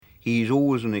He's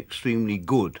always an extremely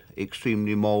good,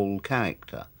 extremely moral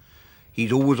character.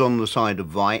 He's always on the side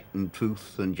of right and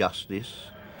truth and justice.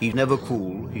 He's never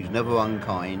cruel, he's never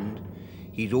unkind.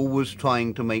 He's always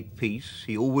trying to make peace.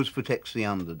 He always protects the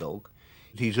underdog.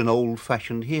 He's an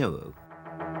old-fashioned hero.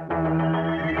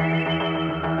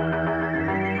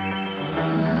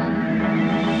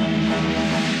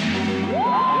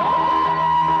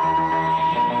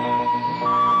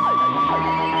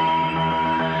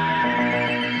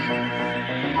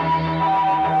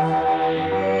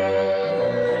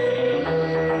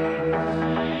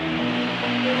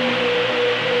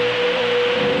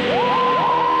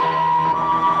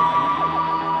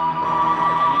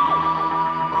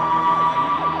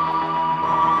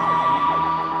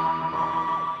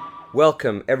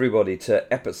 Welcome, everybody,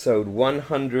 to episode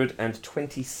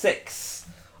 126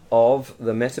 of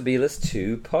the Metebelis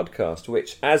 2 podcast,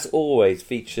 which, as always,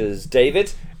 features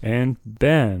David and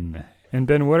Ben. And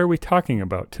Ben, what are we talking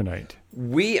about tonight?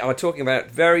 We are talking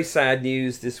about very sad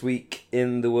news this week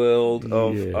in the world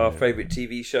of our favourite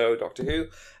TV show, Doctor Who,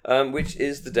 which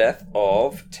is the death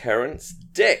of Terrance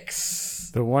Dicks.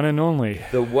 The one and only.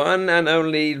 The one and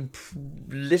only,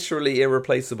 literally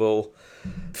irreplaceable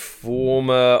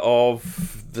former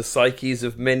of the psyches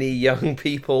of many young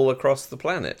people across the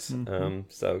planet.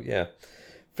 Mm-hmm.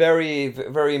 Very,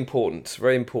 very important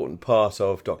part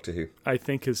of Doctor Who. I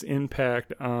think his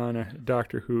impact on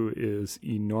Doctor Who is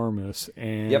enormous,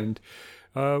 and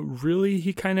really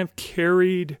he kind of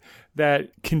carried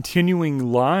that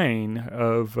continuing line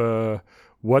of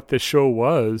what the show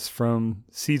was from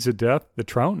Seeds of Death, the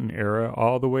Troughton era,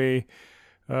 all the way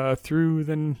through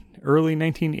the early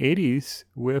 1980s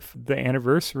with the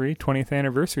 20th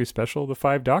anniversary special, The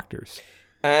Five Doctors.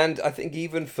 And I think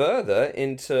even further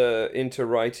into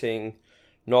writing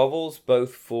novels,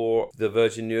 both for the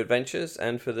Virgin New Adventures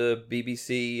and for the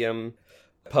BBC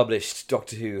published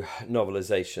Doctor Who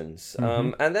novelizations.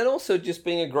 Mm-hmm. And then also just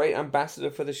being a great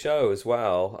ambassador for the show as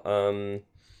well. And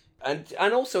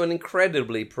also an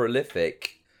incredibly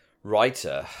prolific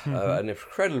writer, an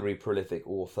incredibly prolific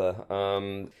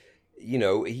author.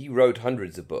 He wrote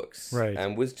hundreds of books, right,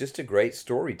 and was just a great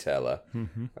storyteller,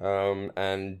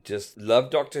 and just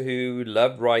loved Doctor Who,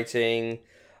 loved writing.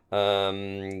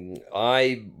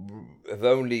 I have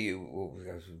only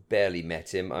barely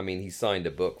met him. I mean, he signed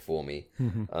a book for me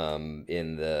in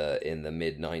the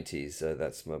mid-90s.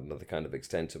 That's the kind of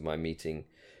extent of my meeting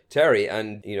Terry,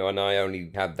 and I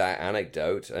only have that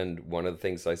anecdote. And one of the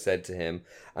things I said to him,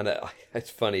 and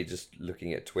it's funny just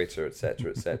looking at Twitter,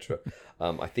 etc., etc.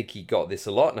 I think he got this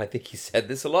a lot, and I think he said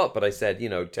this a lot. But I said,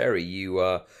 Terry, you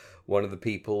are one of the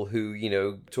people who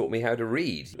taught me how to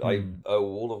read. I owe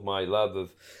all of my love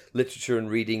of literature and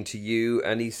reading to you.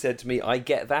 And he said to me, I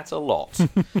get that a lot.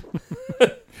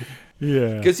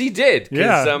 Yeah, because he did.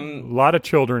 Yeah, a lot of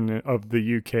children of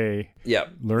the UK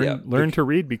learned to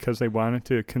read because they wanted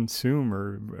to consume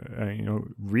or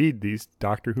read these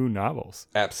Doctor Who novels.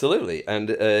 Absolutely, and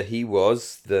he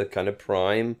was the kind of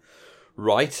prime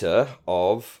writer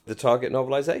of the Target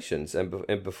novelizations, and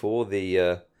before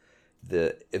the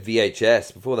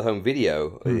VHS, before the home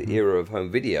video era of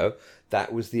home video,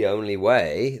 that was the only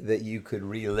way that you could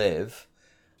relive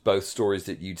both stories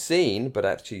that you'd seen, but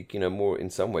actually, more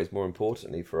in some ways, more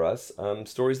importantly for us,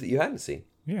 stories that you hadn't seen.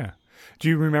 Yeah. Do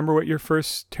you remember what your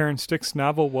first Terrance Dicks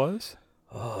novel was?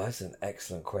 Oh, that's an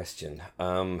excellent question.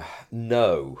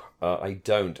 No, I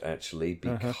don't actually,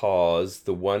 because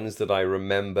the ones that I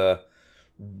remember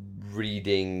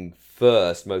reading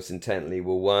first, most intently,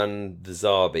 were one, The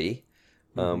Zarbi,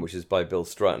 which is by Bill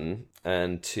Strutton,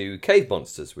 and two, Cave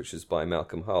Monsters, which is by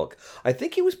Malcolm Hulke. I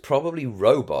think it was probably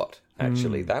Robot,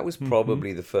 actually. That was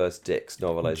probably the first Dicks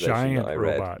novelization that I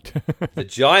read. Robot. The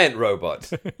Giant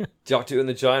Robot. Doctor Who and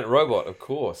the Giant Robot, of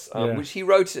course, which he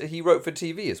wrote for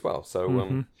TV as well.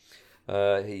 So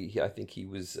I think he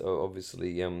was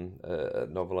obviously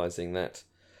novelizing that.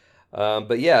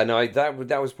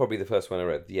 That was probably the first one I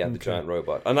read. The Giant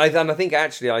Robot. And I think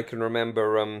actually I can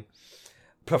remember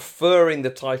preferring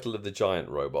the title of The Giant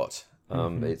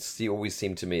It always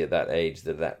seemed to me at that age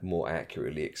that more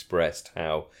accurately expressed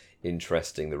how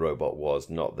interesting the robot was.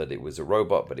 Not that it was a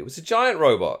robot, but it was a giant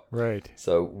robot. Right.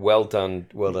 So well done,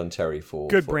 Terry, for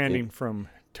good branding from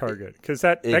Target, because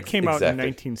that came out in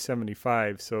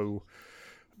 1975. So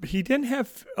he didn't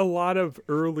have a lot of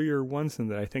earlier ones than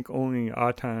that. I think only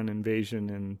Auton Invasion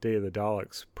and Day of the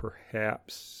Daleks,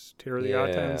 perhaps Terror of the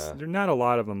Autons. There are not a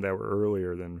lot of them that were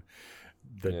earlier than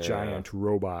the Giant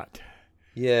Robot.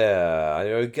 Yeah,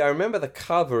 I remember the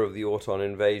cover of the Auton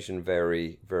Invasion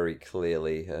very, very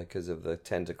clearly because of the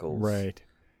tentacles. Right.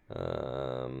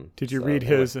 Did you read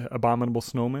his Abominable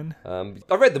Snowman?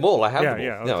 I read them all. I have them all.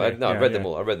 Yeah, No, okay. I've read them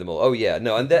all. I read them all. Oh yeah,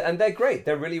 no, and they're great.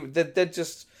 They're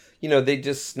just, they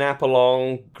just snap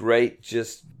along. Great,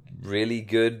 just really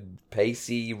good,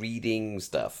 pacey reading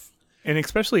stuff. And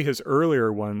especially his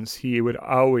earlier ones, he would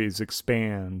always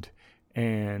expand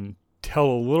and tell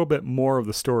a little bit more of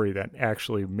the story that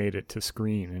actually made it to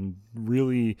screen, and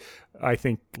really, I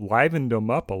think, livened them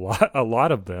up a lot. A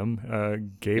lot of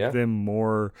them gave them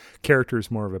more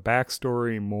characters, more of a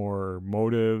backstory, more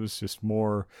motives, just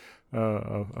more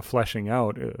a fleshing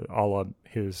out, all of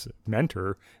his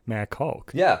mentor, Mac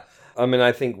Hulk. Yeah. I mean,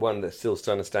 I think one that still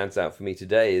kind of stands out for me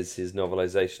today is his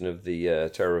novelization of the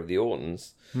Terror of the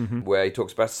Ortons, where he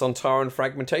talks about Sontaran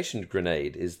fragmentation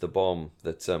grenade is the bomb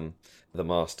that the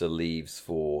Master leaves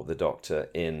for the Doctor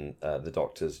in the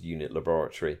Doctor's unit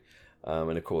laboratory.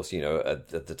 And of course, at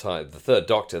the time, the third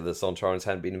Doctor, the Sontarans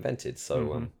hadn't been invented.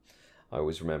 So I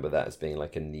always remember that as being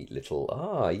like a neat little,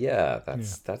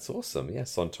 that's awesome. Yeah,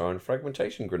 Sontaran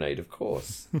fragmentation grenade, of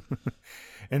course.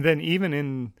 And then even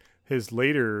in his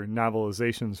later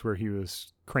novelizations where he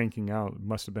was cranking out,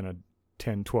 must have been a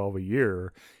 10, 12 a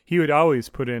year, he would always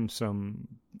put in some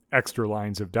extra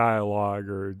lines of dialogue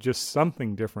or just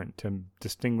something different to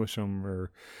distinguish them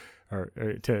or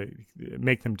to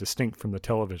make them distinct from the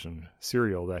television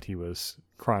serial that he was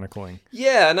chronicling.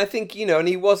 Yeah, and I think, and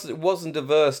he wasn't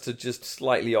averse to just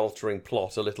slightly altering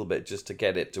plot a little bit just to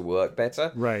get it to work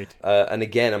better. Right. And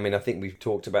again, I mean, I think we've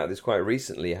talked about this quite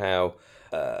recently, how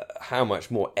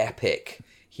much more epic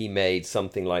he made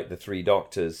something like The Three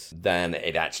Doctors than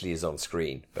it actually is on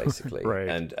screen, basically. Right.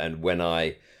 And when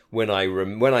I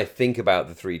think about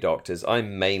The Three Doctors,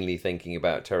 I'm mainly thinking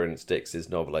about Terrence Dicks's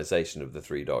novelization of The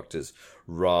Three Doctors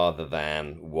rather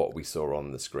than what we saw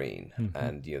on the screen.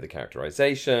 And, the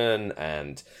characterization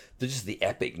and just the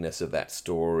epicness of that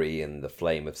story and the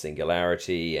flame of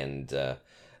singularity and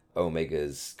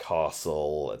Omega's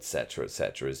castle, etc.,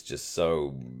 is just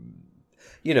so...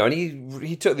 and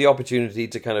he took the opportunity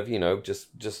to kind of,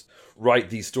 just write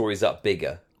these stories up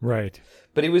bigger. Right.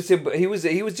 But he was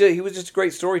just a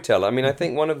great storyteller. I mean, I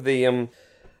think one of the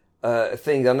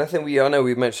things, and I know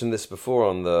we've mentioned this before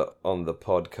on the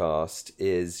podcast,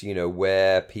 is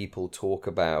where people talk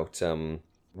about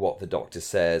what the Doctor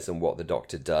says and what the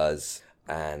Doctor does,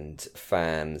 and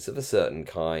fans of a certain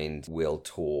kind will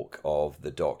talk of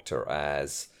the Doctor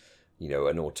as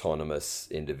an autonomous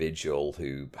individual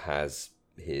who has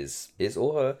his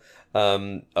or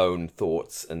her own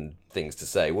thoughts and things to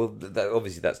say. Well,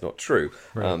 obviously that's not true.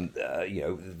 Right.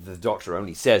 The Doctor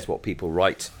only says what people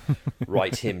write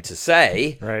him to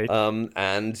say. Right.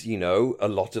 And a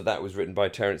lot of that was written by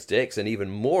Terrence Dicks, and even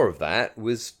more of that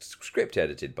was script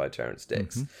edited by Terrence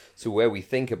Dicks. So where we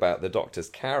think about the Doctor's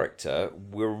character,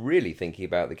 we're really thinking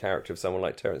about the character of someone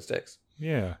like Terrence Dicks.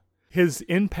 Yeah. His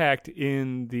impact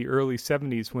in the early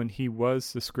 70s when he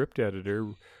was the script editor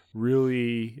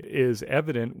really is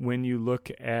evident when you look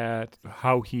at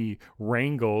how he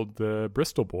wrangled the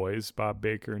Bristol boys, Bob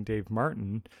Baker and Dave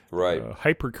Martin, right,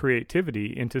 hyper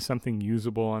creativity into something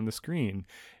usable on the screen.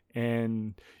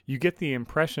 And you get the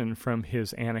impression from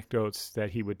his anecdotes that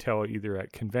he would tell either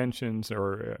at conventions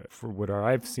or for what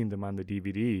I've seen them on the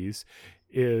DVDs,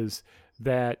 is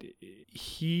that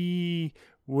he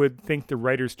would think the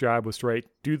writer's job was to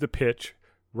do the pitch,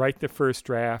 write the first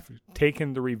draft, take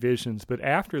in the revisions, but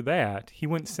after that, he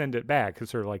wouldn't send it back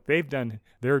because they're like, they've done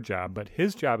their job, but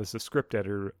his job as a script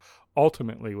editor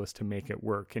ultimately was to make it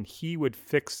work, and he would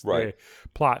fix the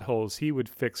plot holes, he would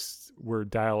fix where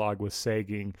dialogue was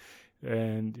sagging,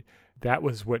 and that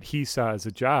was what he saw as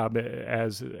a job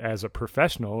as a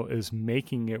professional, is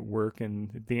making it work.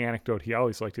 And the anecdote he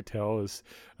always liked to tell is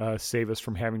save us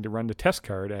from having to run the test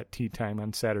card at tea time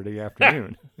on Saturday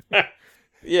afternoon.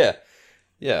 Yeah.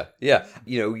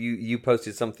 You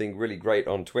posted something really great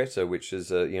on Twitter, which is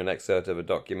an excerpt of a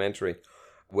documentary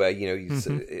where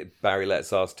Barry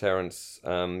Letts ask Terrence,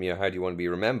 how do you want to be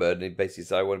remembered? And he basically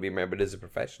said, I want to be remembered as a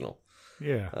professional.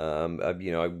 Yeah.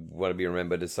 I want to be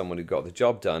remembered as someone who got the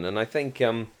job done. And I think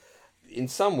in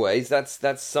some ways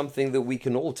that's something that we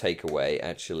can all take away,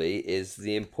 actually, is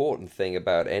the important thing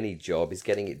about any job is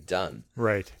getting it done.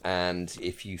 Right. And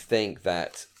if you think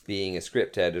that being a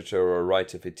script editor or a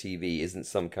writer for TV isn't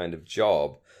some kind of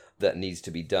job that needs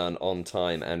to be done on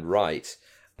time and right,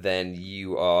 then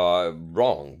you are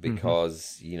wrong,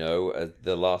 because,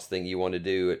 the last thing you want to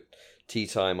do at tea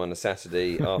time on a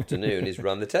Saturday afternoon is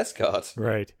run the test card.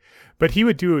 Right. But he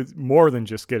would do more than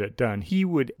just get it done. He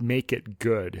would make it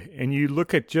good. And you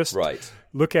look at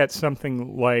look at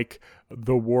something like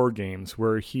the War Games,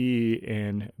 where he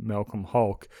and Malcolm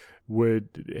Hulke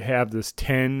would have this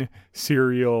 10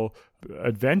 serial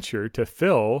adventure to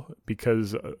fill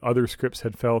because other scripts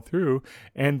had fell through,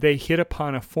 and they hit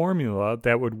upon a formula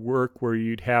that would work where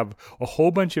you'd have a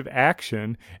whole bunch of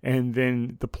action and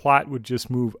then the plot would just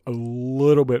move a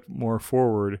little bit more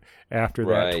forward after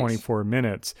that 24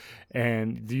 minutes,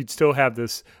 and you'd still have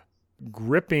this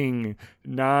gripping,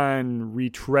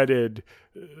 non-retreaded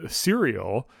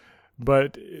serial,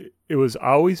 but it was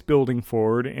always building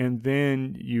forward. And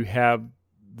then you have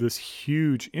this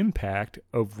huge impact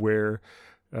of where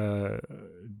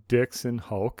Dix and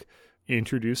Hulk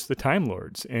introduced the Time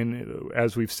Lords. And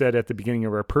as we've said at the beginning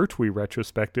of our Pertwee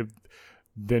retrospective,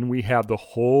 then we have the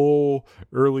whole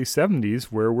early 70s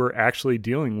where we're actually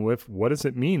dealing with what does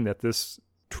it mean that this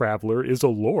traveler is a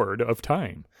lord of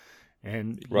time.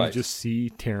 And you just see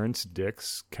Terrence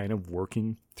Dix kind of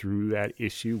working through that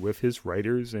issue with his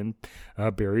writers and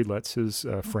Barry Letts, his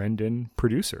friend and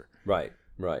producer. Right.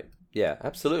 Yeah,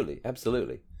 absolutely.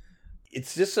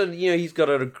 It's just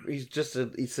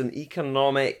it's an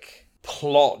economic,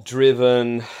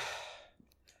 plot-driven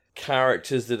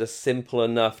characters that are simple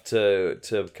enough to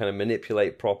kind of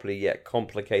manipulate properly, yet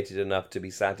complicated enough to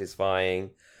be satisfying.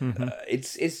 Mm-hmm.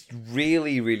 It's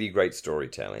really, really great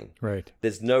storytelling. Right.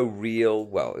 There's no real.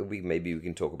 Well, maybe we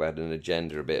can talk about an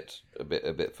agenda a bit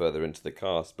further into the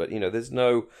cast, but there's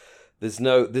no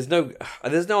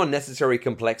unnecessary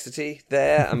complexity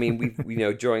there. I mean, we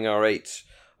during our Ace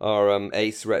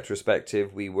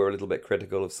retrospective, we were a little bit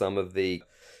critical of some of the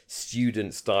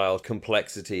student style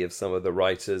complexity of some of the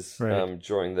writers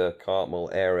during the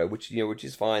Cartmel era, which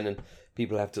is fine, and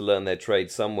people have to learn their trade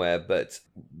somewhere, but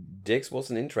Dix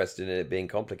wasn't interested in it being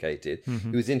complicated. Mm-hmm.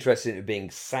 He was interested in it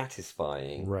being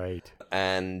satisfying,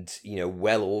 and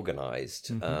well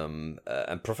organized, and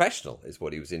professional is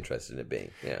what he was interested in it being.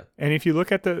 Yeah. And if you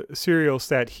look at the serials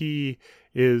that he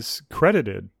is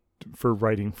credited for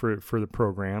writing for the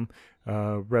program,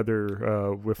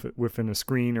 whether within a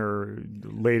screen or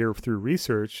later through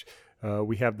research.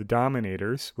 We have The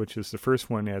Dominators, which is the first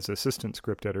one as assistant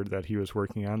script editor that he was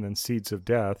working on. Then Seeds of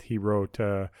Death, he wrote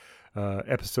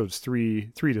episodes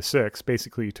 3 to 6.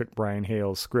 Basically, he took Brian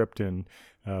Hale's script and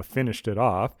finished it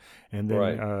off. And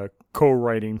then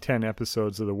co-writing 10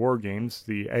 episodes of The War Games,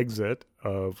 The Exit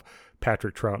of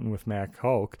Patrick Troughton with Mac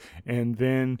Hulk. And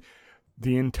then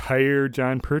the entire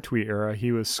Jon Pertwee era,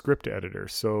 he was script editor.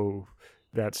 So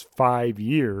that's 5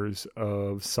 years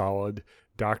of solid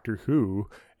Doctor Who.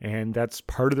 And that's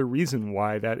part of the reason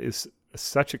why that is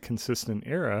such a consistent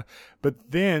era. But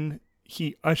then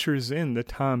he ushers in the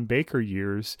Tom Baker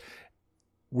years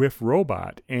with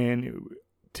Robot. And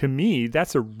to me,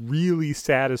 that's a really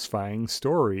satisfying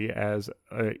story as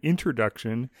an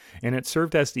introduction. And it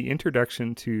served as the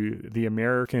introduction to the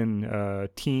American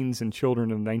teens and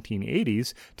children of the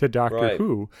 1980s to Doctor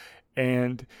Who.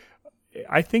 And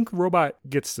I think Robot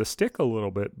gets the stick a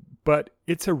little bit, but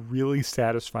it's a really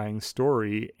satisfying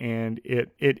story, and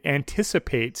it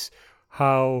anticipates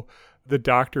how the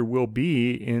Doctor will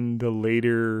be in the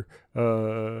later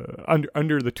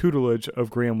under the tutelage of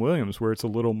Graham Williams, where it's a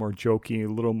little more jokey,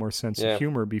 a little more sense of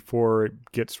humor before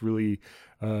it gets really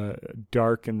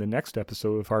dark in the next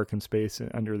episode of Ark in Space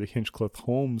under the Hinchcliffe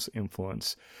Holmes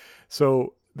influence.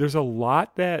 So there's a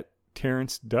lot that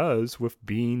Terrence does with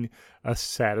being a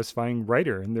satisfying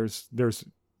writer, and there's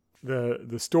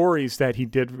the stories that he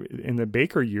did in the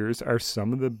Baker years are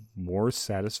some of the more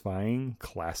satisfying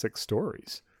classic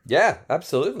stories. Yeah,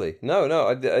 absolutely. No,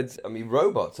 I mean,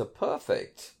 Robots are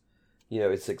perfect.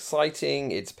 It's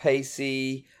exciting, it's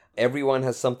pacey. Everyone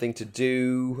has something to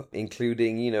do,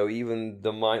 including, even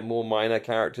the more minor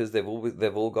characters. They've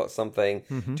all got something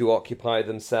to occupy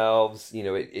themselves.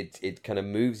 It kind of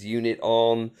moves Unit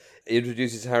on. It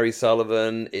introduces Harry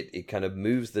Sullivan. It kind of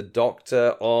moves the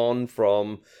Doctor on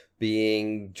from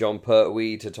being Jon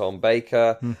Pertwee to Tom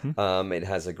Baker. It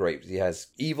has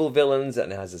evil villains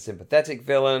and it has a sympathetic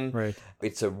villain. Right.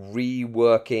 It's a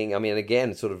reworking. I mean,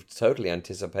 again, sort of totally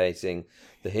anticipating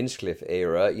the Hinchcliffe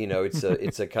era.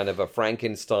 It's a kind of a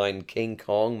Frankenstein King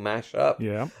Kong mashup.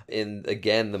 Yeah. In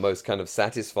again the most kind of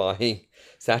satisfying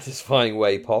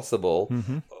way possible.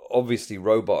 Obviously,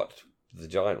 Robot, the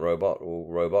giant robot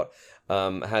or Robot,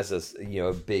 has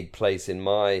a big place in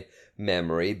my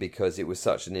memory because it was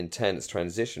such an intense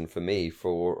transition for me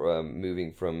for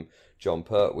moving from Jon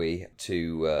Pertwee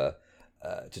to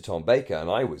Tom Baker, and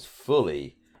I was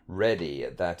fully ready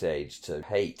at that age to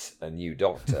hate a new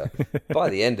Doctor. By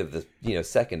the end of the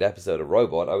second episode of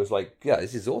Robot, I was like, yeah,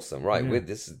 this is awesome, right? With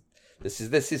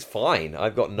this is fine.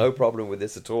 I've got no problem with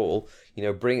this at all.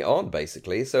 Bring it on,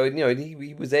 basically. So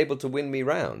he was able to win me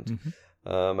round.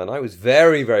 And I was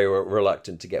very, very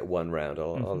reluctant to get one round.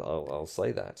 I'll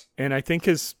say that. And I think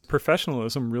his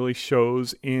professionalism really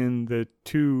shows in the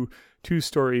two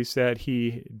stories that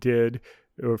he did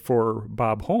for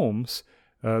Bob Holmes,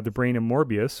 The Brain of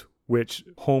Morbius, which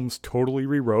Holmes totally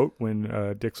rewrote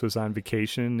when Dix was on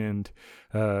vacation. And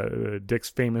Dix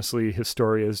famously, his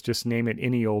story is just name it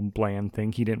any old bland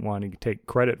thing. He didn't want to take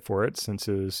credit for it since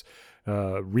it was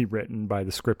rewritten by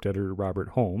the script editor Robert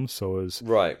Holmes, so it was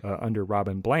under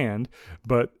Robin Bland.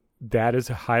 But that is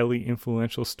a highly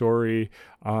influential story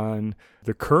on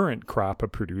the current crop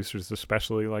of producers,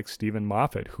 especially like Stephen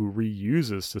Moffat, who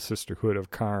reuses the Sisterhood of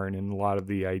Karn and a lot of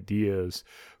the ideas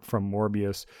from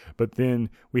Morbius. But then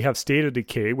we have State of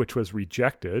Decay, which was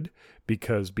rejected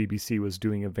because BBC was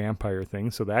doing a vampire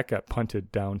thing, so that got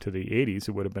punted down to the 80s.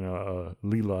 It would have been a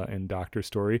Leela and Doctor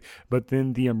story. But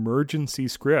then the emergency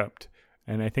script,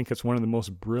 and I think it's one of the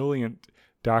most brilliant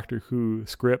Doctor Who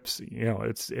scripts.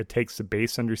 It takes the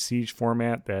base Under Siege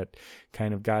format that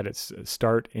kind of got its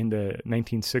start in the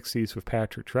 1960s with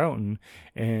Patrick Troughton,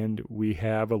 and we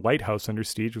have a Lighthouse Under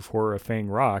Siege with Horror of Fang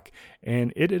Rock,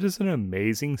 and it is an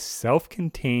amazing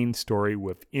self-contained story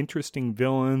with interesting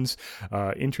villains,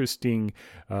 villains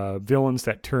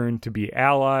that turn to be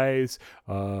allies,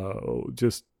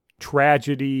 just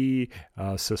tragedy,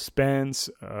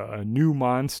 suspense, a new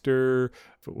monster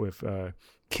with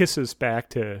kisses back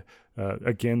to,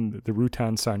 again, the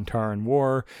Rutan-Santaran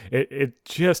War. It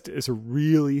just is a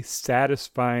really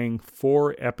satisfying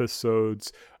 4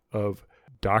 episodes of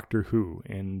Doctor Who,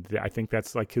 and I think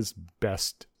that's like his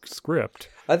best script.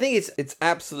 I think it's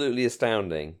absolutely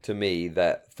astounding to me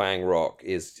that Fang Rock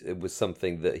was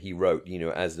something that he wrote,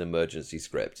 as an emergency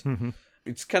script. Mm-hmm.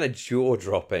 It's kind of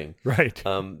jaw-dropping, right?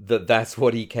 That's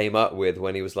what he came up with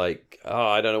when he was like, "Oh,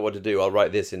 I don't know what to do. I'll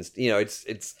write this."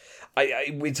 It's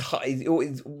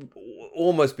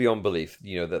almost beyond belief,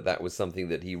 that was something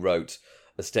that he wrote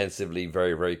ostensibly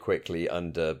very, very quickly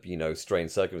under, strange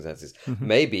circumstances.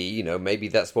 Mm-hmm. Maybe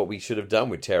that's what we should have done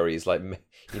with Terry, is like,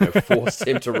 forced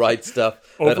him to write stuff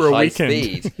over at high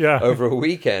speed over a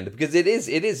weekend, because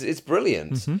it's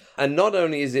brilliant. Mm-hmm. And not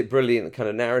only is it brilliant kind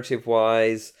of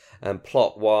narrative-wise and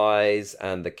plot-wise,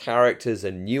 and the characters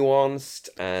are nuanced,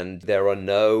 and there are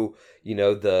no,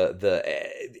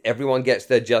 everyone gets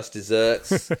their just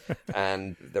desserts,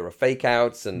 and there are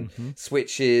fake-outs and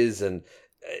switches, and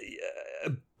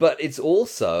but it's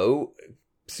also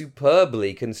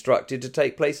superbly constructed to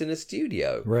take place in a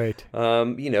studio. Right.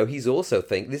 He's also I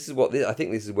think this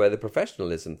is where the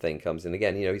professionalism thing comes in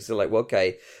again. He's still like, well,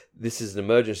 okay, this is an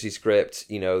emergency script.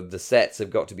 The sets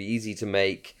have got to be easy to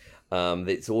make.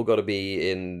 It's all got to be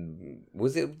in.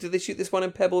 Did they shoot this one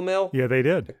in Pebble Mill? Yeah, they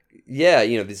did. Yeah,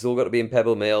 this all got to be in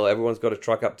Pebble Mill. Everyone's got to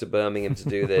truck up to Birmingham to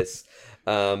do this.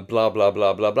 Blah blah blah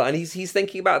blah blah. And he's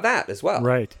thinking about that as well.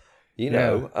 Right.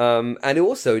 And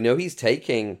also, he's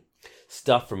taking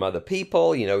stuff from other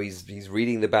people. He's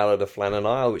reading the Ballad of Flannan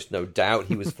Isle, which no doubt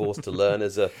he was forced to learn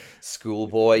as a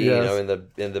schoolboy. Yes.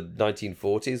 In the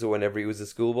 1940s or whenever he was a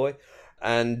schoolboy.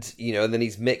 And and then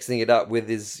he's mixing it up with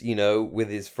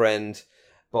his friend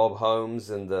Bob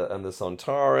Holmes and the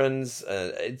Sontarans.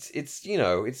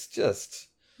 It's just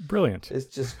brilliant. It's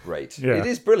just great. Yeah. It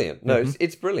is brilliant. No,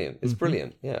 it's brilliant. It's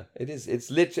brilliant. Yeah, it is.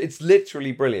 It's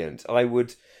literally brilliant. I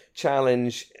would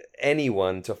challenge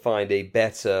anyone to find a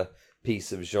better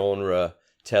piece of genre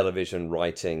television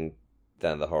writing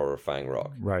than The Horror of Fang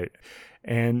Rock. Right,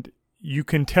 and you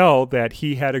can tell that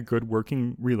he had a good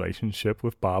working relationship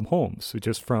with Bob Holmes. So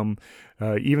just from,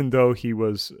 even though he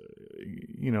was,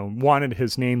 wanted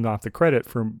his name off the credit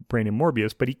for Brain and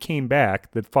Morbius, but he came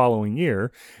back the following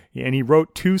year and he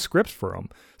wrote 2 scripts for him.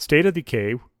 State of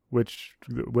Decay, which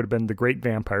would have been The Great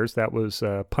Vampires. That was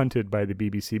punted by the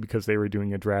BBC because they were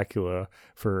doing a Dracula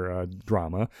for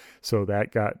drama. So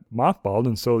that got mothballed.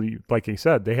 And so, like I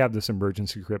said, they have this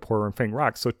emergency script, Horror and Fang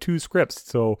Rock. So 2 scripts.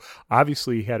 So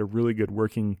obviously he had a really good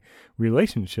working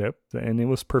relationship, and it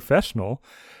was professional.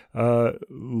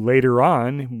 Later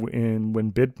on,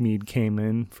 when Bidmead came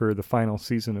in for the final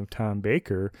season of Tom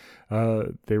Baker,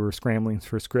 they were scrambling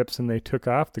for scripts, and they took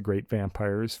off The Great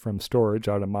Vampires from storage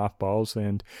out of mothballs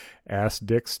and asked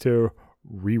Dix to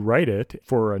rewrite it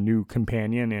for a new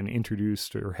companion and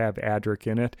introduce or have Adric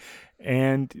in it.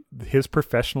 And his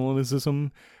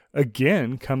professionalism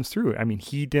again comes through. I mean,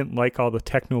 he didn't like all the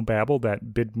technobabble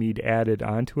that Bidmead added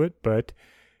onto it, but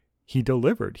he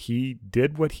delivered. He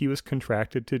did what he was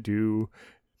contracted to do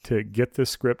to get the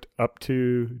script up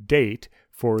to date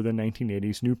for the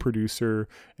 1980s, new producer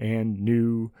and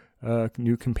new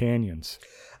new companions.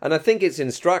 And I think it's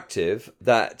instructive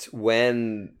that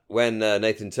when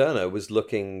Nathan Turner was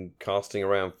casting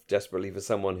around desperately for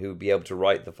someone who would be able to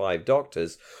write the Five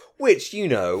Doctors, which,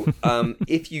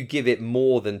 if you give it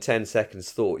more than 10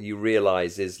 seconds thought, you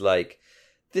realize is like,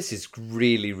 this is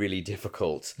really, really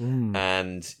difficult.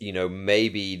 And,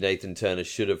 maybe Nathan Turner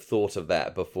should have thought of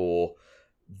that before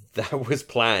that was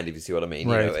planned, if you see what I mean.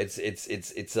 Right. That's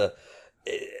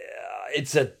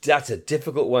a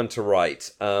difficult one to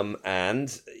write. I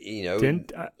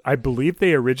believe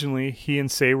he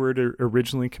and Sayward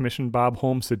originally commissioned Bob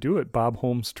Holmes to do it. Bob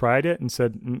Holmes tried it and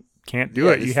said, can't do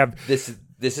it.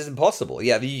 This isn't possible.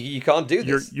 Yeah, you can't do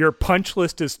this. Your punch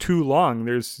list is too long.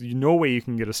 There's no way you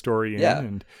can get a story in. Yeah.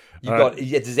 And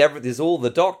there's all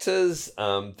the Doctors.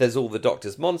 There's all the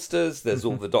Doctors' monsters. There's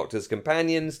all the Doctors'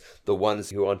 companions. The ones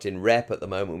who aren't in rep at the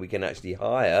moment we can actually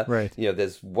hire. Right.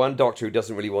 There's one Doctor who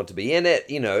doesn't really want to be in it.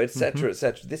 Etc.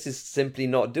 etc. This is simply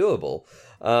not doable.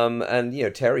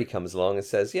 And Terry comes along and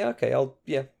says, "Yeah, okay, I'll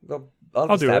just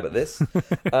stab at this."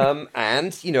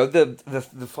 And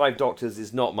the Five Doctors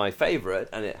is not my favorite,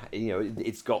 and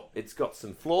it's got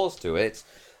some flaws to it.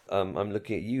 I'm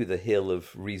looking at you, the hill of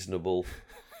unreasonable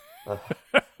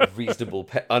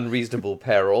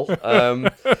peril.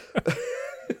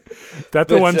 That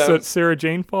the ones that Sarah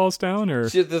Jane falls down, or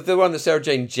the one that Sarah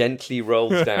Jane gently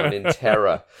rolls down in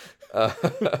terror. But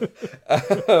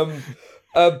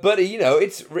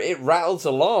it rattles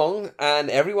along, and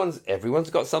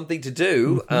everyone's got something to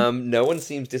do. No one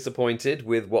seems disappointed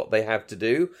with what they have to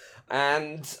do,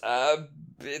 and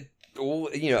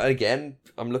again,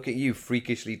 I'm looking at you,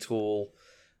 freakishly tall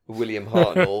William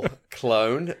Hartnell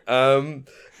clone.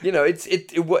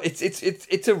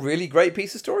 It's a really great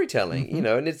piece of storytelling,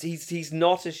 and he's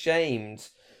not ashamed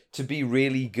to be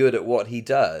really good at what he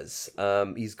does.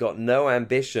 He's got no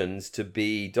ambitions to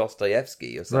be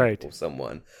Dostoevsky or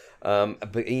someone.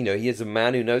 But he is a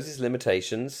man who knows his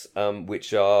limitations,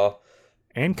 which are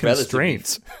and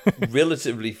constraints,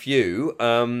 relatively few.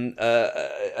 And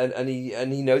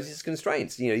he knows his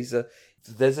constraints.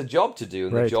 There's a job to do,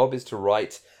 and the job is to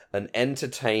write an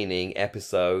entertaining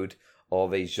episode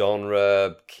of a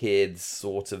genre kids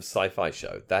sort of sci-fi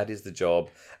show. That is the job,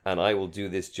 and I will do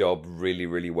this job really,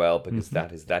 really well because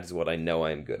that is what I know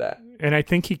I am good at. And I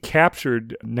think he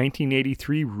captured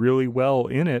 1983 really well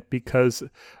in it, because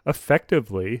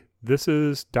effectively this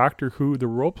is Doctor Who, the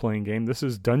role-playing game. This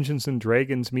is Dungeons and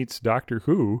Dragons meets Doctor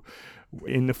Who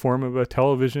in the form of a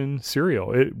television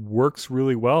serial. It works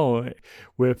really well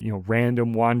with,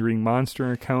 random wandering monster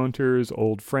encounters,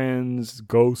 old friends,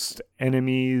 ghost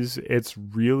enemies. It's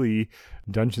really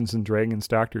Dungeons and Dragons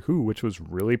Doctor Who, which was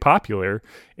really popular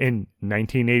in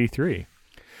 1983.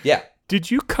 Yeah.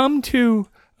 Did you come to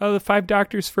the Five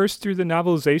Doctors first through the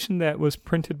novelization that was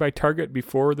printed by Target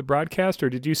before the broadcast, or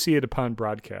did you see it upon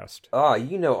broadcast? I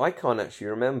can't actually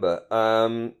remember.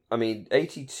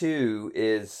 82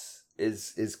 is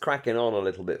cracking on a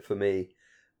little bit for me.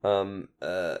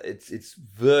 It's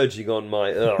verging on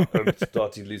my I'm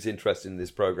starting to lose interest in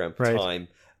this program time.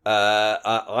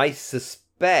 I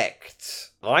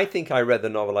think I read the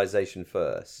novelization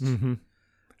first.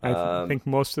 I think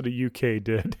most of the UK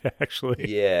did, actually.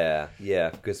 Yeah,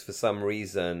 because for some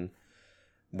reason,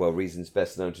 reasons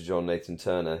best known to John Nathan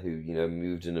Turner, who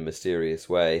moved in a mysterious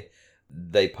way,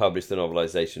 they published the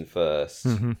novelization first.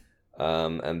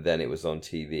 And then it was on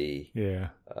TV. Yeah.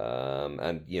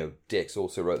 And Dix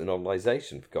also wrote the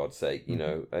novelization, for God's sake.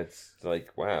 It's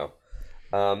like, wow.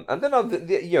 And then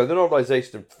the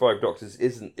novelization of Five Doctors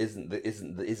isn't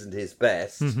his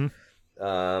best.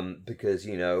 Because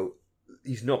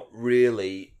he's not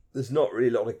really. There's not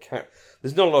really a lot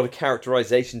of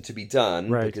characterization to be done,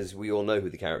 because we all know who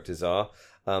the characters are.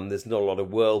 There's not a lot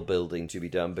of world building to be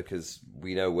done because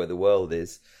we know where the world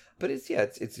is. But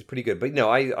it's pretty good. But no,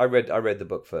 I read the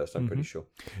book first. I'm pretty sure.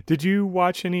 Did you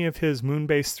watch any of his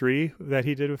Moonbase 3 that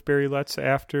he did with Barry Letts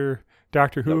after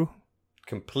Doctor Who? Nope.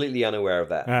 Completely unaware of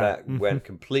that. That went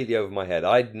completely over my head.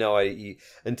 I'd no idea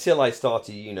until I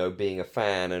started, being a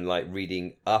fan and like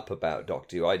reading up about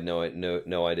Doctor Who. I'd no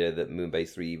idea that Moonbase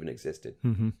 3 even existed.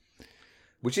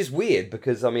 Which is weird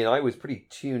because I was pretty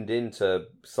tuned into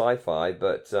sci-fi,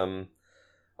 but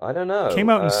I don't know. It came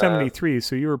out in 73,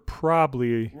 so you were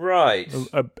probably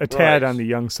a tad on the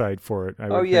young side for it.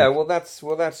 Well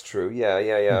that's true. Yeah.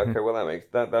 Okay, well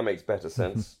that makes better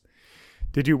sense.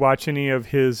 Did you watch any of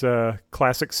his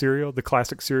classic serial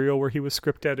where he was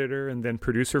script editor and then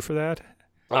producer for that?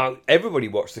 Everybody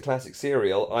watched the classic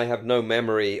serial. I have no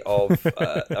memory of.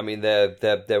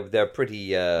 They're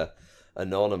pretty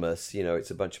anonymous.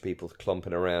 It's a bunch of people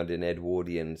clumping around in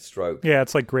Edwardian stroke. Yeah,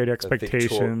 it's like Great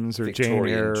Expectations or Victorian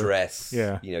Jane Eyre. dress.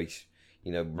 Yeah.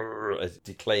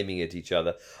 Declaiming at each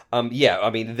other.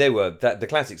 The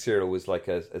classic serial was like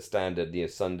a standard,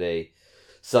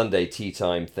 Sunday tea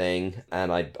time thing,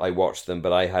 and I watched them,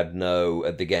 but I had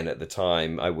at the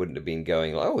time, I wouldn't have been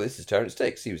going like, oh, this is Terrance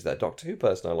Dicks. He was that Doctor Who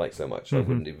person I like so much.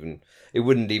 Mm-hmm. It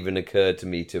wouldn't even occur to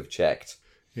me to have checked.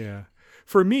 Yeah.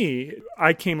 For me,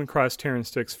 I came across Terrance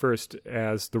Dicks first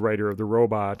as the writer of The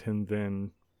Robot, and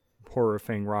then Horror of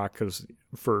Fang Rock, because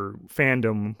for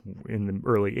fandom in the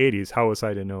early 80s, how was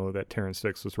I to know that Terrance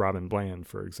Dicks was Robin Bland,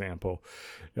 for example?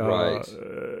 Right.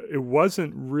 It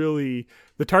wasn't really...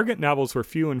 The Target novels were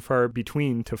few and far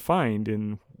between to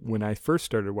find when I first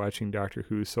started watching Doctor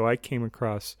Who, so I came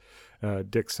across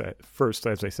Dicks at first,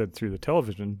 as I said, through the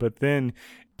television, but then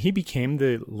he became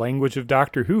the language of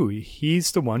Doctor Who.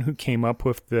 He's the one who came up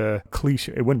with the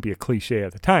cliche. It wouldn't be a cliche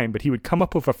at the time, but he would come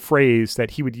up with a phrase that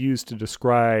he would use to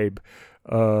describe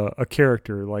a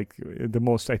character. Like the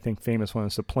most, I think, famous one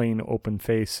is the plain open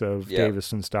face of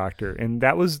Davison's Doctor. And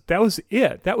that was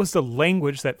it. That was the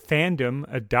language that fandom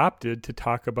adopted to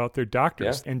talk about their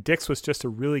doctors. Yeah. And Dicks was just a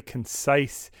really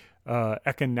concise,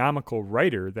 economical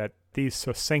writer that these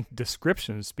succinct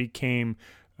descriptions became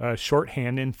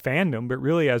shorthand in fandom. But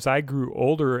really, as I grew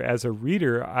older as a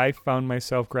reader, I found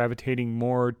myself gravitating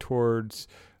more towards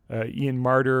Ian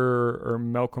Marter or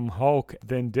Malcolm Hulke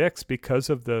than Dicks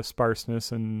because of the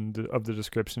sparseness and of the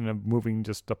description of moving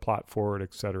just the plot forward,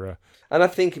 etc. And I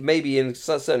think maybe in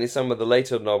certainly some of the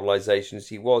later novelizations,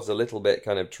 he was a little bit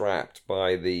kind of trapped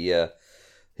by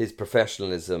his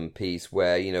professionalism piece,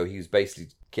 where he was basically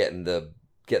getting the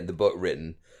book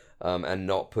written. And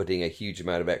not putting a huge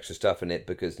amount of extra stuff in it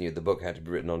because the book had to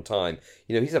be written on time.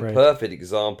 He's a perfect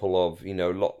example of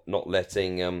not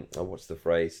letting what's the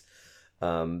phrase,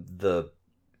 the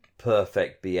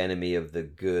perfect be enemy of the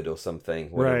good or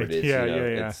something. Whatever it is.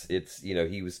 Yeah. It's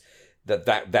he was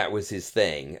that was his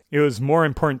thing. It was more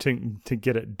important to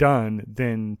get it done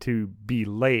than to be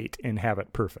late and have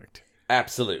it perfect.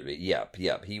 Absolutely.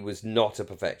 Yep. He was not a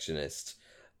perfectionist.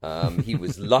 He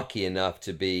was lucky enough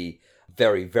to be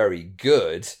very, very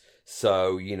good.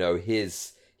 So,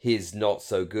 his not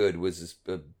so good was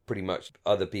pretty much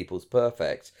other people's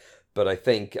perfect. But I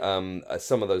think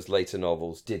some of those later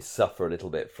novels did suffer a little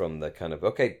bit from the kind of,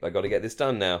 okay, I got to get this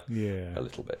done now. Yeah. A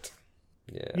little bit.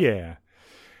 Yeah. Yeah.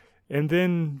 And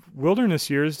then Wilderness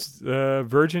Years,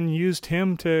 Virgin used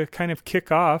him to kind of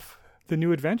kick off the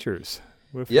New Adventures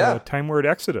with Time Word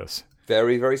Exodus.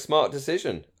 Very, very smart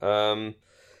decision.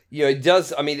 It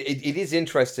does. I mean, it is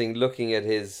interesting looking at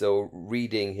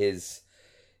reading his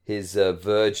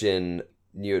Virgin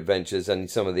New Adventures and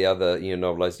some of the other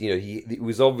novelized. It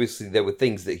was obviously there were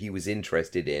things that he was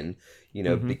interested in,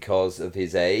 because of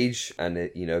his age and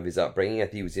of his upbringing. I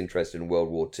think he was interested in World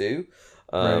War II.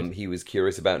 Right. He was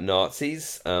curious about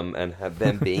Nazis and had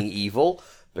them being evil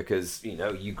because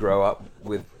you grow up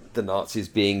with the Nazis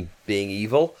being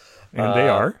evil. And they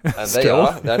are. And they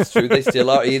are. That's true. They still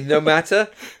are. No matter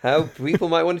how people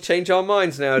might want to change our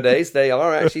minds nowadays, they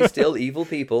are actually still evil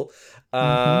people.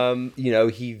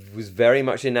 He was very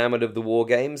much enamored of the war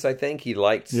games, I think. He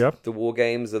liked the war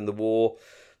games and the war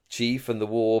chief and the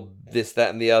war this, that,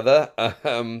 and the other.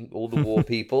 All the war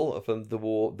people from the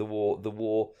war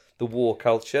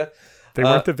culture. They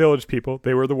weren't the village people.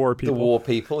 They were the war people. The war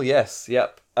people, yes.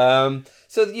 Yep.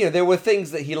 So, there were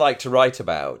things that he liked to write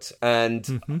about.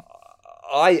 And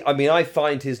I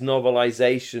find his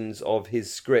novelizations of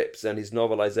his scripts and his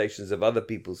novelizations of other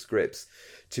people's scripts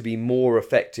to be more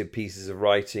effective pieces of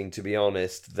writing, to be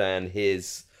honest, than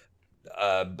his.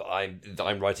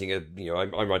 I'm writing a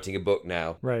book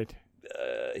now. Right.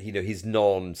 His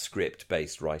non-script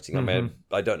based writing. I mean,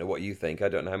 I don't know what you think. I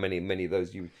don't know how many of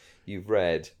those you've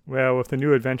read. Well, with the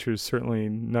New Adventures, certainly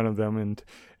none of them. And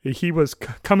he was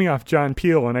coming off John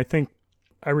Peel, and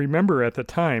I remember at the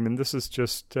time, and this is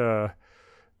just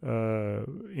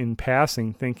in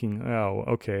passing, thinking, oh,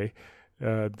 okay,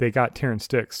 they got Terrance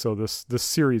Dicks, so this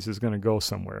series is going to go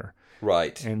somewhere.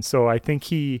 Right. And so I think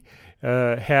he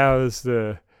has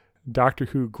the Doctor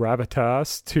Who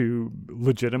gravitas to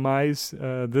legitimize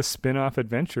this spin-off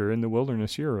adventure in the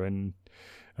Wilderness Year. And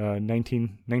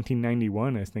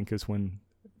 1991, I think, is when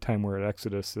Time Word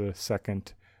Exodus, the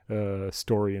second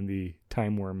story in the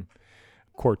Time Worm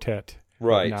quartet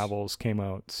novels, came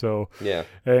out. So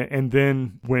and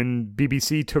then when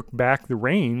BBC took back the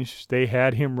range, they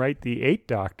had him write the 8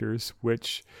 Doctors,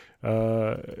 which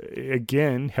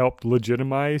again helped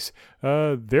legitimize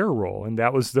their role, and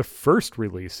that was the first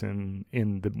release when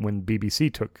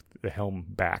BBC took the helm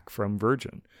back from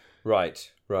Virgin. Right.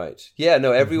 Yeah,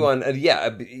 no, everyone,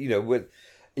 you know,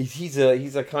 he's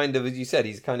a kind of, as you said,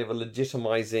 he's kind of a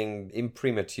legitimizing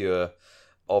imprimatur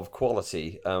of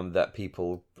quality that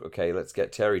people, okay, let's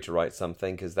get Terry to write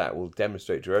something because that will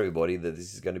demonstrate to everybody that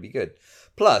this is going to be good.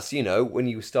 Plus, you know, when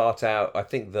you start out, I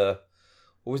think what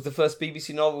was the first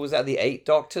BBC novel? Was that The Eight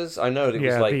Doctors? I know it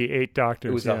was like The Eight Doctors.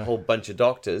 It was a whole bunch of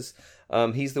doctors.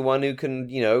 He's the one who can,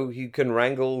 you know,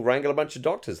 wrangle a bunch of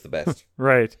doctors the best.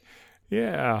 Right.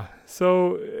 Yeah.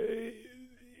 So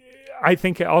I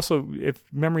think also, if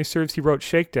memory serves, he wrote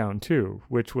Shakedown too,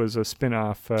 which was a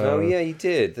spin-off. He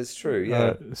did. That's true.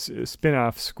 Yeah.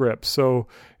 Spin-off script. So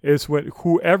it's what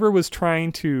whoever was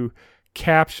trying to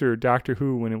capture Doctor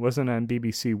Who when it wasn't on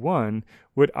BBC One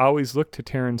would always look to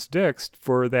Terrance Dicks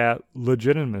for that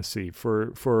legitimacy,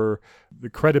 for the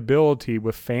credibility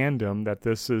with fandom that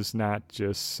this is not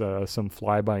just some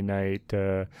fly-by-night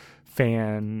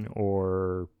fan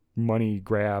or money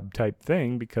grab type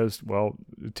thing, because, well,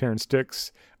 Terrance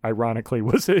Dicks ironically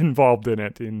was involved in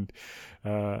it. And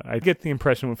I get the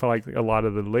impression with like a lot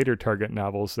of the later Target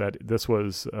novels that this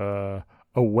was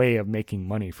a way of making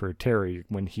money for Terry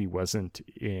when he wasn't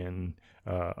in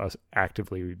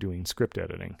actively doing script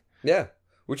editing. Yeah,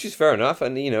 which is fair enough.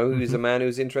 And, you know, he's a man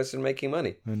who's interested in making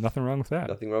money. And nothing wrong with that.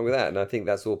 Nothing wrong with that. And I think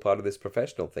that's all part of this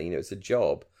professional thing. You know, it's a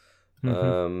job.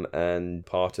 And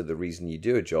part of the reason you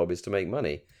do a job is to make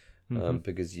money.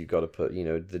 Because you've got to put, you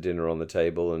know, the dinner on the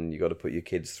table, and you've got to put your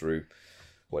kids through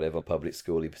whatever public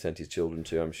school he sent his children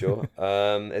to, I'm sure,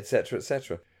 et cetera, et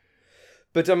cetera.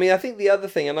 But, I mean, I think the other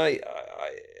thing, and I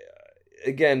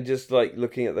again, just like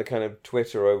looking at the kind of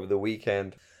Twitter over the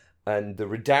weekend, and the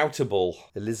redoubtable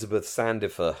Elizabeth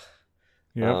Sandifer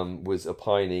was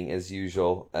opining as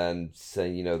usual and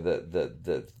saying, you know,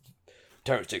 that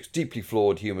Terrance Dicks, deeply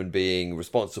flawed human being,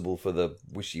 responsible for the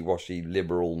wishy-washy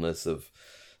liberalness of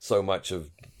so much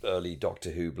of early Doctor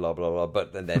Who, blah blah blah.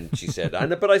 But and then she said,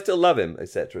 "But I still love him,"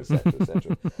 etc., etc.,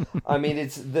 etc. I mean,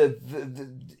 it's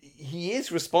he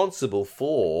is responsible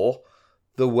for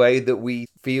the way that we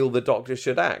feel the Doctor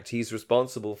should act. He's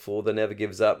responsible for the never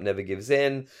gives up, never gives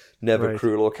in, never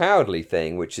cruel or cowardly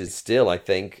thing, which is still, I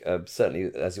think, certainly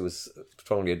as it was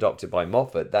strongly adopted by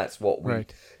Moffat, that's what we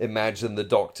imagine the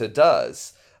Doctor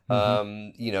does.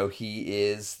 You know,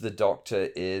 the Doctor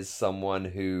is someone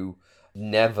who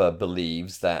never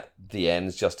believes that the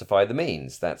ends justify the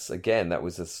means. That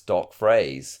was a stock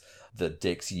phrase that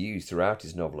Dicks used throughout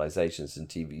his novelizations and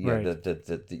TV.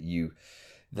 You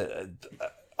know,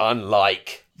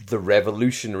 unlike the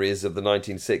revolutionaries of the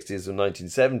 1960s or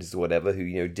 1970s or whatever, who,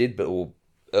 you know, or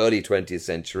early 20th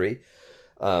century,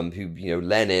 who, you know,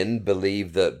 Lenin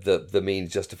believed that the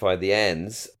means justify the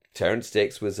ends. Terrance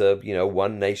Dicks was a, you know,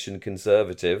 one nation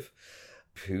conservative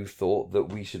who thought that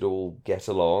we should all get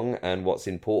along, and what's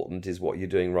important is what you're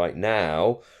doing right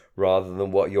now rather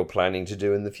than what you're planning to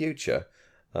do in the future.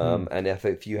 And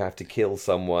if you have to kill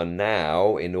someone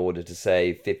now in order to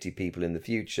save 50 people in the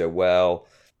future, well,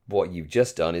 what you've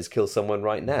just done is kill someone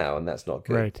right now, and that's not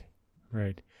good.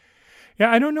 Right.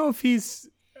 Yeah, I don't know if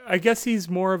I guess he's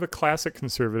more of a classic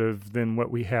conservative than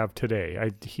what we have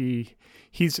today.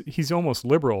 He's almost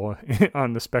liberal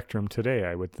on the spectrum today,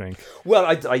 I would think. Well,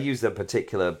 I use a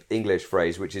particular English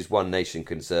phrase, which is one nation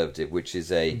conservative, which is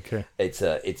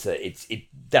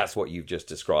that's what you've just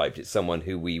described. It's someone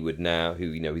who we would now, who,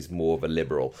 you know, is more of a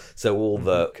liberal. So all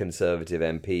the Conservative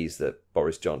MPs that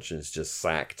Boris Johnson has just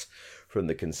sacked from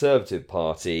the Conservative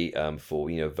Party for,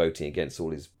 you know, voting against all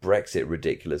his Brexit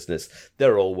ridiculousness,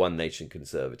 they're all one nation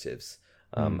conservatives,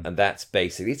 and that's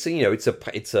basically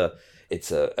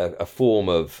it's a form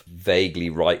of vaguely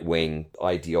right-wing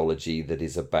ideology that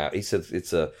is about it's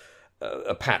a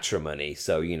patrimony.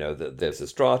 So, you know, that there's a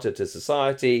strata to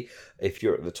society. If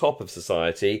you're at the top of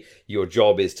society, your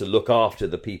job is to look after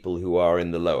the people who are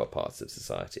in the lower parts of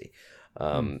society.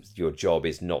 Your job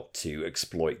is not to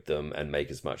exploit them and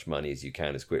make as much money as you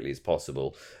can as quickly as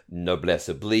possible. Noblesse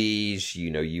oblige.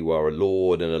 You know, you are a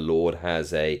lord, and a lord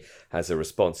has a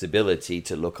responsibility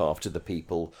to look after the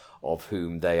people of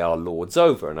whom they are lords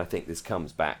over. And I think this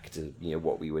comes back to, you know,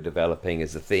 what we were developing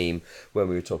as a theme when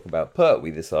we were talking about Pertwee,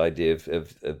 this idea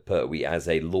of Pertwee as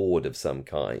a lord of some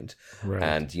kind. Right.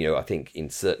 And, you know, I think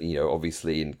in certain, you know,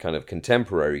 obviously in kind of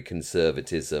contemporary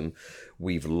conservatism,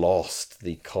 we've lost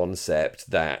the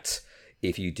concept that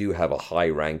if you do have a high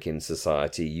rank in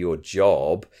society, your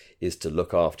job is to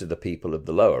look after the people of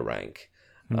the lower rank.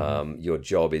 Your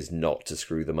job is not to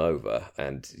screw them over.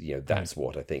 And, you know, that's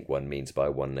what I think one means by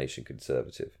one nation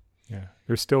conservative. Yeah,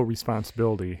 there's still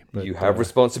responsibility. But, you have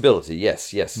responsibility,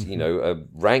 yes. You know,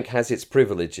 rank has its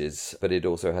privileges, but it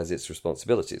also has its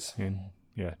responsibilities. And,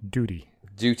 duty.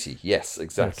 Duty, yes,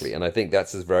 exactly. Yes. And I think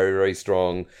that's a very, very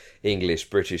strong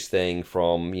English-British thing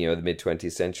from, the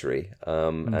mid-20th century.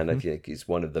 And I think it's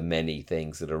one of the many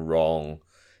things that are wrong,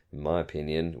 in my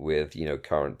opinion, with,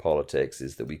 current politics,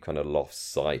 is that we've kind of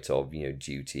lost sight of,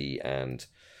 duty and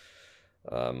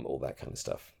all that kind of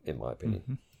stuff, in my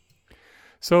opinion.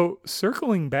 So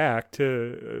circling back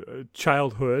to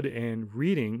childhood and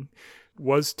reading,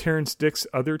 was Terrence Dick's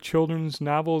other children's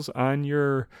novels on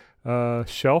your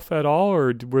shelf at all,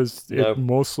 or was it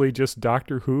mostly just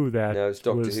Doctor Who that it's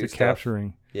Doctor was Who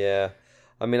capturing? Yeah.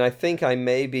 I mean, I think I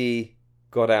maybe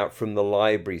got out from the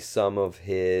library some of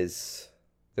his...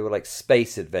 They were like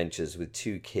space adventures with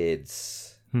two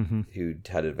kids who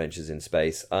had adventures in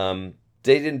space.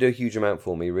 They didn't do a huge amount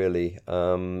for me, really.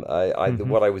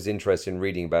 What I was interested in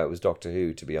reading about was Doctor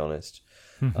Who, to be honest.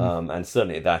 And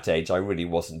certainly at that age, I really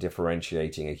wasn't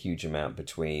differentiating a huge amount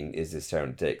between, is this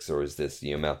Terrence Dicks, or is this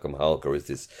Malcolm Hulke, or is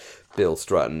this Bill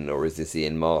Stratton, or is this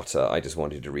Ian Marter? I just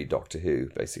wanted to read Doctor Who,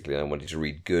 basically. I wanted to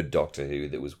read good Doctor Who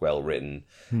that was well written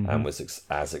and was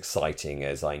as exciting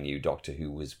as I knew Doctor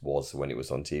Who was when it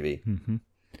was on TV.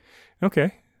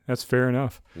 Okay, that's fair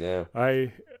enough. Yeah.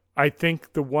 I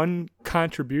think the one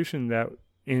contribution that,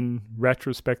 in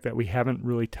retrospect, that we haven't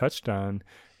really touched on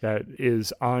that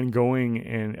is ongoing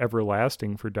and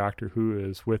everlasting for Doctor Who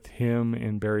is with him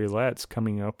and Barry Letts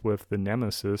coming up with the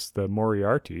nemesis, the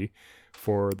Moriarty,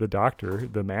 for the Doctor,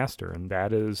 the Master, and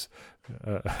that is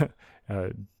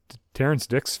Terrence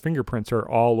Dick's fingerprints are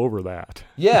all over that.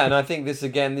 Yeah, and I think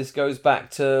this goes back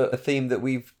to a theme that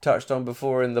we've touched on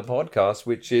before in the podcast,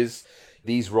 which is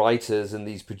these writers and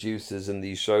these producers and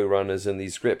these showrunners and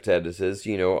these script editors,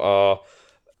 are,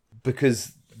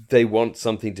 because they want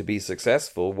something to be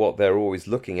successful, what they're always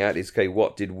looking at is, okay,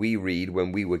 what did we read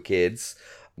when we were kids?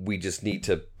 We just need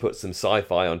to put some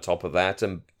sci-fi on top of that,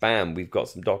 and bam, we've got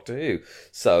some Doctor Who.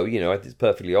 So, it's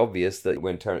perfectly obvious that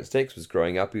when Terrence Dicks was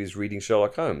growing up, he was reading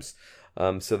Sherlock Holmes.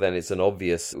 So then it's an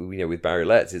obvious, with Barry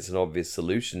Letts, it's an obvious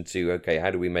solution to, okay, how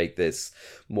do we make this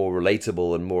more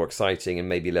relatable and more exciting and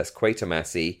maybe less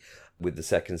Quatermassy with the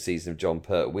second season of John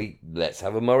Pertwee? Let's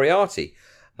have a Moriarty.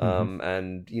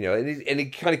 And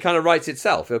it kind of writes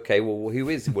itself. Okay, well, who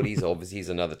is? Well, he's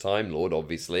another Time Lord,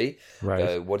 obviously.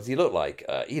 Right. What does he look like?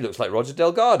 He looks like Roger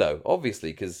Delgado,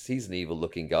 obviously, because he's an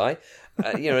evil-looking guy.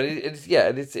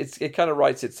 It kind of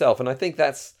writes itself, and I think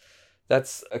that's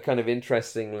a kind of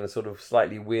interesting and a sort of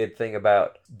slightly weird thing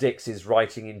about Dicks's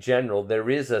writing in general.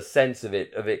 There is a sense of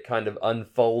it kind of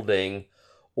unfolding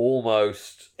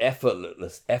almost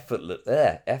effortlessly.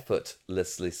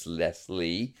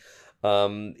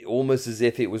 Almost as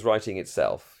if it was writing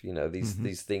itself.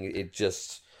 These things, it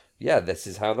just, this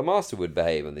is how the Master would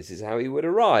behave, and this is how he would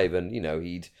arrive, and,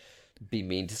 he'd be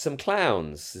mean to some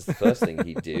clowns, is the first thing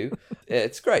he'd do.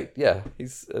 It's great, yeah.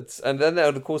 And then,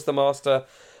 of course, the Master,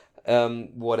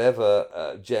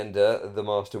 whatever gender the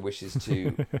Master wishes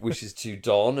to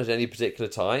don at any particular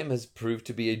time, has proved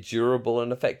to be a durable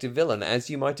and effective villain,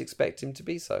 as you might expect him to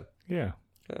be so. Yeah.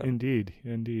 Indeed.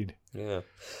 Yeah.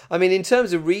 I mean, in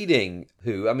terms of reading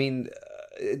Who, I mean,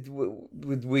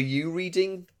 were you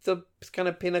reading the kind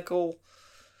of Pinnacle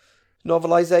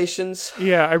novelizations?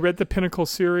 Yeah, I read the Pinnacle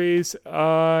series.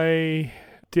 I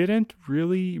didn't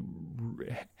really...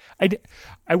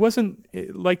 I wasn't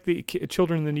like the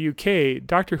children in the UK.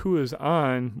 Doctor Who is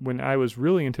on when I was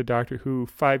really into Doctor Who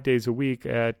 5 days a week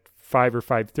at 5 or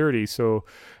 5:30. So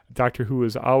Doctor Who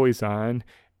is always on.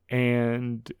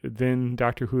 And then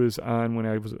Doctor Who is on when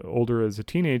I was older as a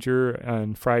teenager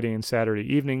on Friday and Saturday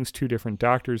evenings, 2 different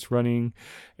doctors running.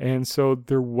 And so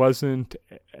there wasn't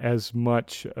as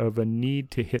much of a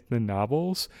need to hit the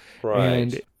novels. Right.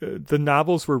 And the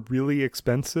novels were really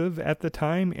expensive at the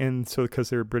time. And so because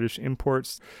they were British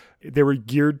imports, they were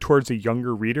geared towards a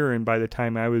younger reader. And by the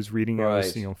time I was reading, I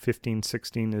was 15,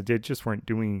 16. They just weren't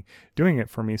doing it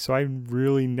for me. So I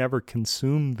really never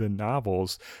consumed the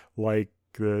novels like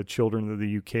the children of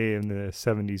the UK in the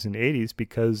 70s and 80s,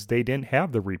 because they didn't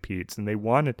have the repeats and they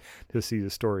wanted to see the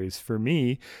stories. For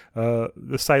me,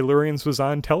 the Silurians was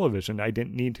on television. I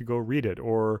didn't need to go read it.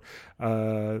 Or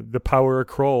the Power of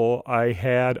Kroll I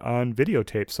had on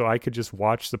videotape, so I could just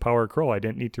watch the Power of Kroll. I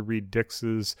didn't need to read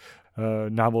Dicks's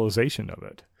novelization of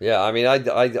it. Yeah, I mean,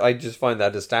 I just find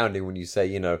that astounding when you say,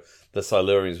 the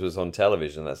Silurians was on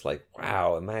television. That's like,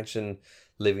 wow, imagine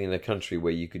living in a country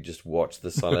where you could just watch the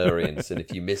Silurians, and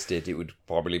if you missed it, it would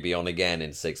probably be on again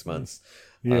in 6 months.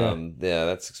 Yeah,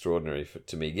 that's extraordinary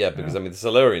to me. Yeah, because I mean, the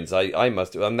Silurians, I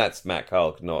must, and that's Matt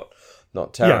Hulke, not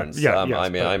not Terrence. Yes, I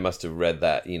mean, but I must have read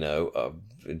that,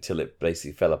 until it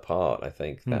basically fell apart, I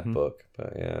think, that book.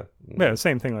 But yeah,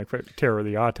 same thing like Terror of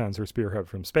the Autons or Spearhead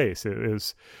from Space.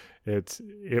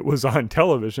 It was on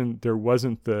television. There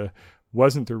wasn't the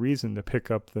reason to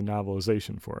pick up the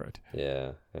novelization for it.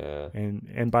 Yeah.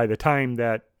 And by the time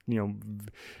that,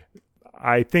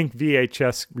 I think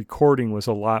VHS recording was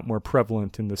a lot more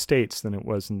prevalent in the States than it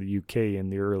was in the UK in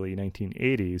the early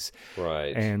 1980s.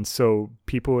 Right. And so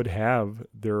people would have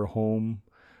their home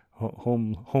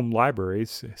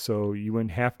libraries, so you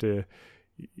wouldn't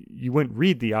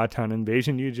read the Auton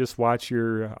Invasion, you just watch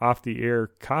your off-the-air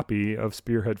copy of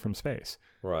Spearhead from Space.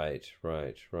 Right.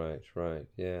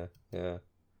 Yeah.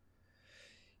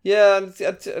 Yeah,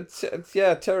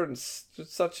 Terrence,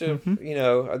 such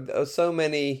a, so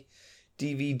many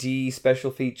DVD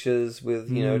special features with,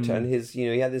 and his,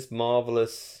 he had this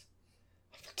marvelous,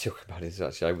 talk about it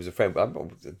actually, I was a friend, but I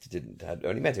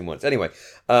only met him once. Anyway,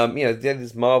 he had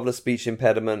this marvelous speech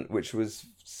impediment, which was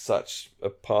such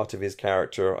a part of his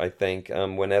character, I think.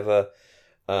 Whenever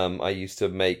I used to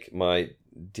make my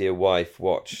dear wife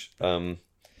watch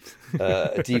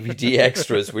DVD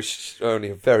extras, which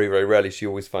only very, very rarely, she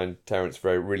always find Terrence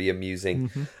really amusing,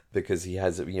 because he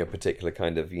has a particular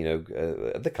kind of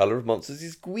the colour of monsters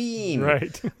is green,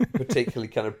 right? Particularly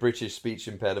kind of British speech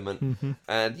impediment,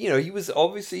 and he was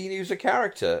a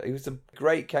character. He was a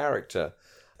great character.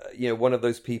 One of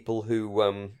those people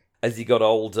who, as he got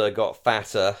older, got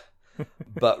fatter,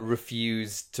 but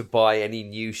refused to buy any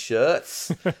new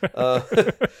shirts.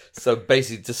 So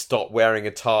basically just stopped wearing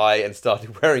a tie and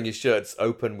started wearing his shirts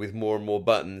open with more and more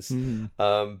buttons,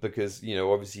 because,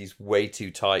 obviously he's way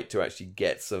too tight to actually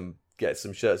get some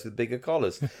shirts with bigger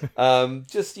collars.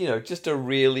 Just a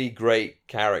really great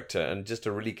character, and just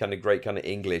a really kind of great kind of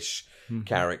English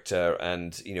character,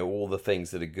 and all the things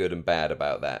that are good and bad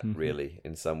about that, really,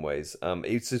 in some ways.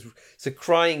 It's a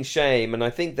crying shame, and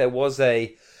I think there was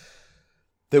a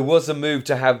move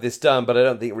to have this done, but I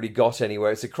don't think it really got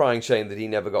anywhere. It's a crying shame that he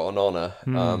never got an honor.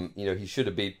 He should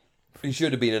have been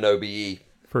an OBE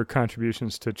for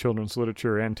contributions to children's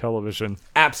literature and television.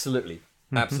 Absolutely.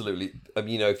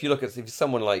 If you look at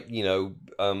someone like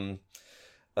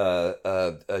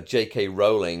J.K.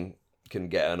 Rowling can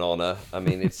get an honor. I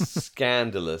mean, it's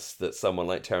scandalous that someone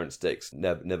like Terrence Dicks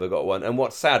never got one. And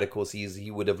what's sad, of course,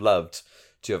 he would have loved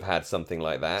to have had something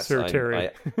like that. Sir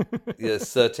Terry.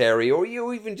 Sir Terry, or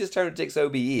even just Terrence Dicks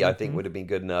OBE, I think would have been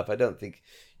good enough. I don't think,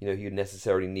 he'd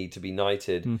necessarily need to be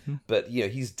knighted, but,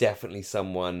 he's definitely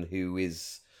someone who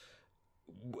was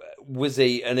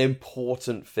an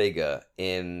important figure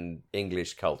in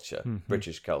English culture,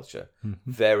 British culture.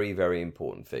 Very, very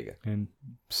important figure. And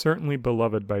certainly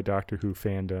beloved by Doctor Who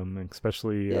fandom,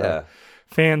 especially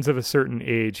fans of a certain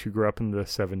age who grew up in the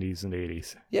 70s and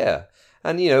 80s. Yeah.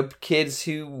 And, kids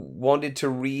who wanted to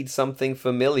read something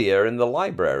familiar in the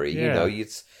library. Yeah.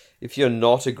 If you're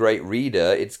not a great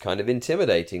reader, it's kind of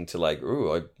intimidating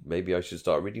to maybe I should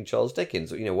start reading Charles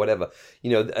Dickens, or, whatever,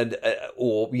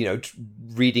 or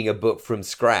reading a book from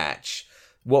scratch.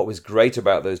 What was great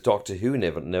about those Doctor Who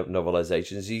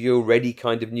novelizations is you already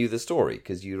kind of knew the story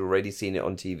because you'd already seen it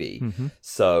on TV.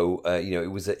 So,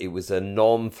 it was a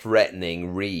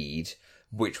non-threatening read,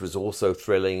 which was also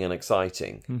thrilling and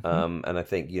exciting. And I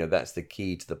think, that's the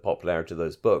key to the popularity of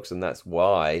those books. And that's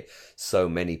why so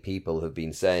many people have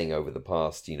been saying over the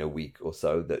past, week or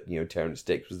so that, Terrence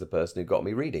Dicks was the person who got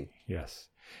me reading. Yes.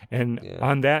 And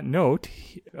on that note,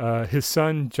 his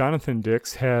son, Jonathan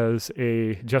Dicks, has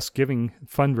a Just Giving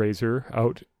fundraiser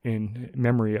out in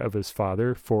memory of his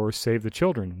father for Save the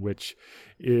Children, which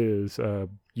is a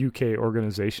UK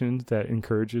organization that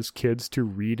encourages kids to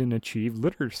read and achieve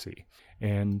literacy.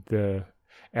 And the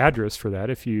address for that,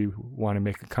 if you want to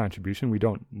make a contribution, we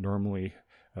don't normally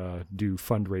do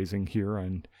fundraising here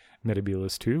on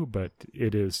Metebelis 2, but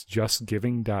it is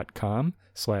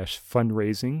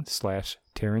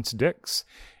justgiving.com/fundraising/Terrence Dicks.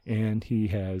 And he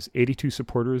has 82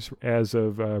 supporters as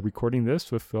of recording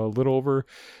this, with a little over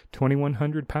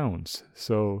 2,100 pounds.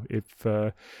 So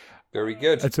very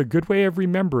good. It's a good way of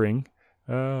remembering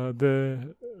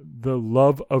the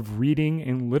love of reading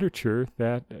and literature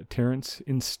that Terrence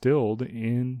instilled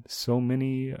in so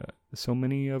many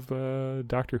of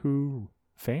Doctor Who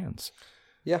fans.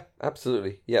 Yeah,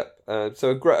 absolutely. Yep.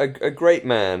 So a great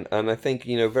man, and I think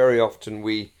very often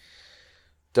we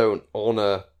don't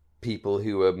honor people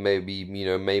who are maybe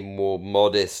more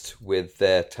modest with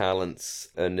their talents,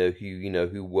 and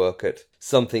who work at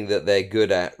something that they're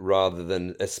good at rather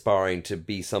than aspiring to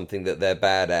be something that they're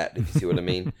bad at, if you see what I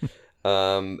mean.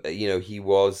 He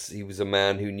was a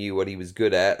man who knew what he was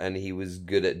good at, and he was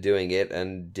good at doing it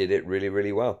and did it really,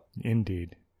 really well.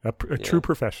 Indeed. A true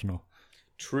professional.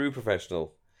 True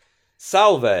professional.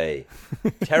 Salve,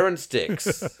 Terrance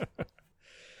Dicks.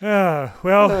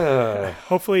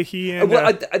 Hopefully he and...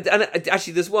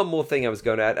 Actually, there's one more thing I was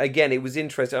going to add. Again, it was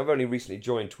interesting. I've only recently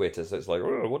joined Twitter, so it's like,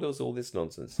 what is all this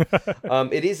nonsense?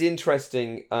 It is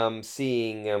interesting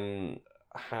seeing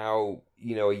how,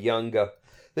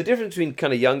 the difference between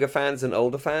kind of younger fans and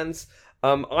older fans.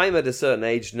 I'm at a certain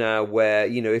age now where,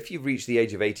 if you reach the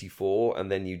age of 84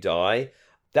 and then you die,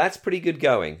 that's pretty good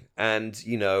going. And,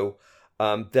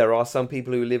 there are some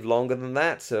people who live longer than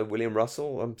that. William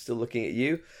Russell, I'm still looking at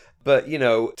you. But,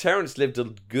 Terrance lived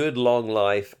a good, long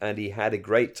life, and he had a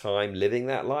great time living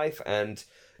that life. And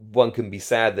one can be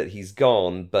sad that he's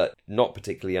gone, but not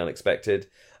particularly unexpected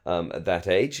at that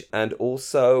age. And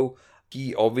also,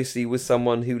 he obviously was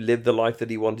someone who lived the life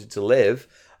that he wanted to live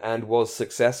and was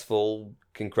successful,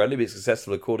 incredibly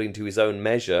successful according to his own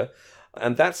measure.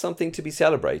 And that's something to be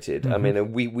celebrated. Mm-hmm. I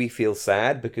mean, we feel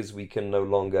sad because we can no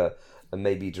longer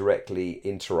maybe directly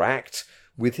interact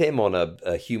with him on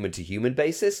a human-to-human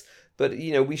basis. But,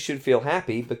 we should feel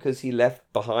happy because he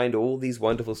left behind all these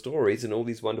wonderful stories and all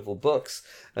these wonderful books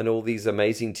and all these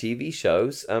amazing TV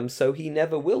shows. So he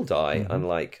never will die,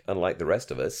 unlike the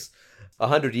rest of us.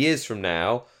 100 years from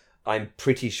now, I'm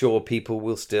pretty sure people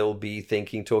will still be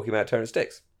talking about Terrance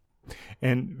Dicks.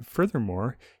 And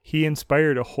furthermore, he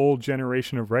inspired a whole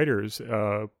generation of writers.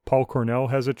 Paul Cornell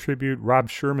has a tribute. Rob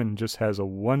Sherman just has a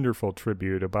wonderful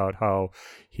tribute about how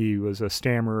he was a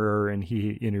stammerer and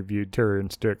he interviewed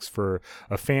Terrance Dicks for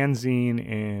a fanzine,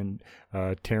 and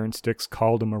Terrance Dicks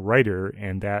called him a writer,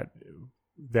 and that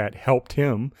helped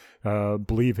him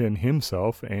believe in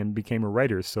himself and became a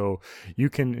writer. So you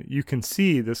can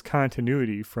see this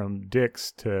continuity from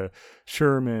Dicks to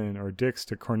Sherman or Dicks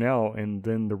to Cornell, and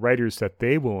then the writers that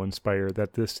they will inspire,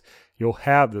 that you'll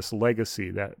have this legacy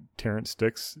that Terrance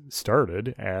Dicks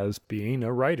started as being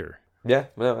a writer. Yeah,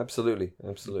 no, absolutely.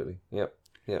 Yep.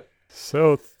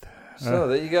 So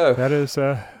there you go. That is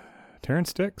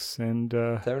Terrance Dicks, and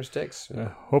Terrance Dicks.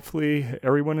 Yeah. Hopefully,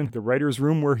 everyone in the writer's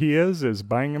room where he is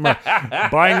buying him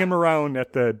around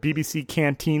at the BBC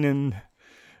canteen in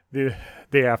the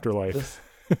afterlife.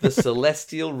 The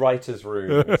celestial writer's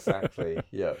room, exactly.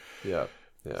 Yeah.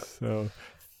 So,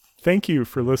 thank you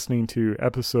for listening to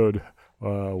episode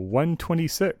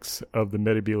 126 of the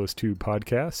Metebelis 2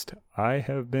 podcast. I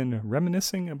have been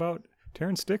reminiscing about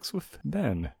Terrance Dicks with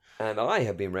Ben. And I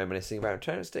have been reminiscing about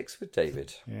Terrance Dicks with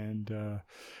David. And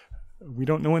we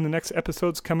don't know when the next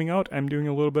episode's coming out. I'm doing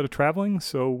a little bit of traveling,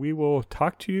 so we will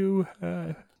talk to you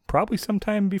probably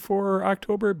sometime before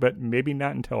October, but maybe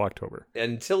not until October.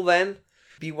 Until then,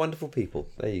 be wonderful people.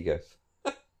 There you go.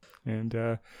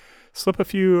 And slip a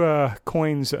few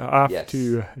coins off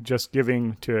to Just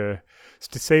Giving to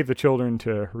save the children,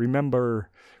 to remember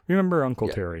Uncle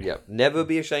Terry. Yeah, never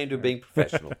be ashamed of being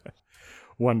professional.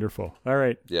 Wonderful. All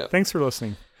right. Yeah. Thanks for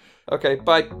listening. Okay,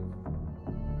 bye.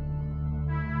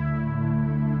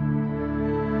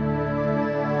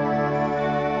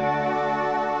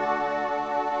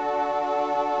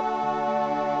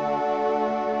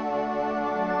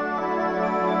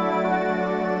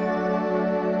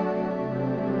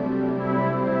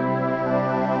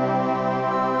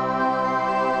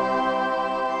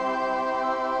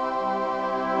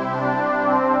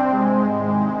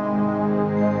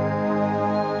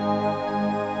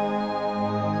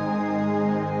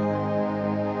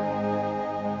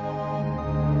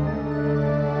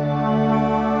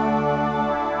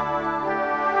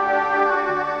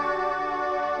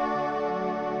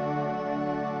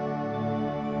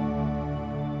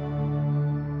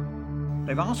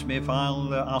 They've asked me if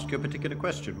I'll ask you a particular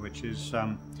question, which is,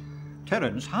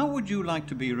 Terrance, how would you like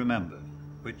to be remembered?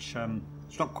 Which,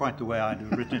 it's not quite the way I'd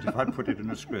have written it if I'd put it in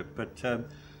a script, but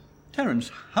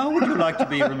Terrance, how would you like to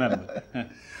be remembered?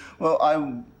 Well, I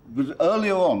was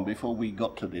earlier on, before we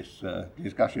got to this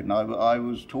discussion, I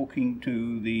was talking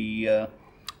to the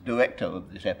director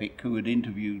of this epic, who had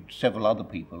interviewed several other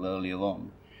people earlier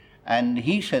on, and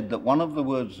he said that one of the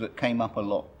words that came up a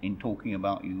lot in talking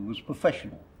about you was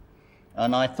professional.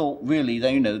 And I thought, really,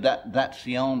 that's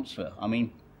the answer. I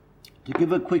mean, to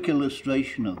give a quick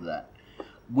illustration of that,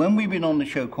 when we've been on the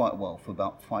show quite well for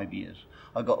about 5 years,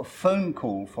 I got a phone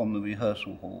call from the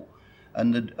rehearsal hall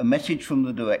and a message from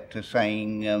the director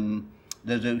saying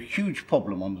there's a huge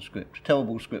problem on the script,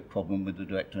 terrible script problem with the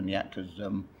director and the actors.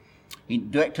 The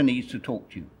director needs to talk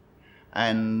to you.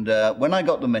 And when I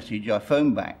got the message, I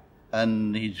phoned back.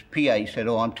 And his PA said,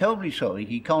 "Oh, I'm terribly sorry,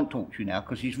 he can't talk to you now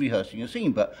because he's rehearsing a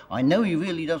scene, but I know he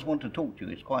really does want to talk to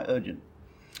you, it's quite urgent."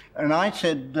 And I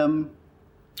said,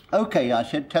 "Okay," I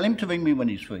said, "tell him to ring me when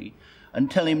he's free." and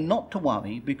tell him not to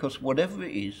worry, because whatever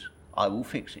it is, I will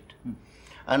fix it.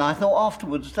 And I thought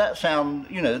afterwards, that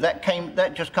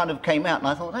just kind of came out, and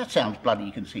I thought, that sounds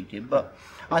bloody conceited, but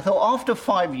I thought after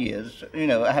 5 years,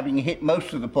 having hit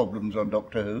most of the problems on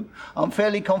Doctor Who, I'm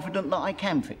fairly confident that I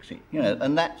can fix it,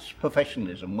 and that's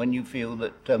professionalism, when you feel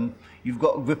that you've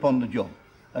got a grip on the job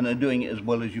and are doing it as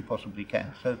well as you possibly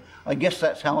can. So I guess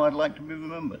that's how I'd like to be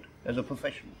remembered, as a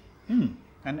professional.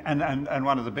 And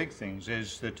one of the big things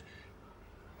is that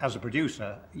as a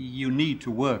producer, you need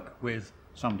to work with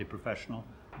somebody professional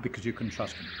because you can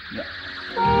trust them.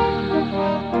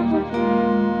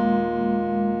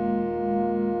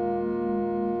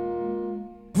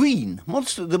 Green.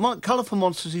 The colour for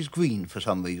monsters is green for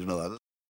some reason or other.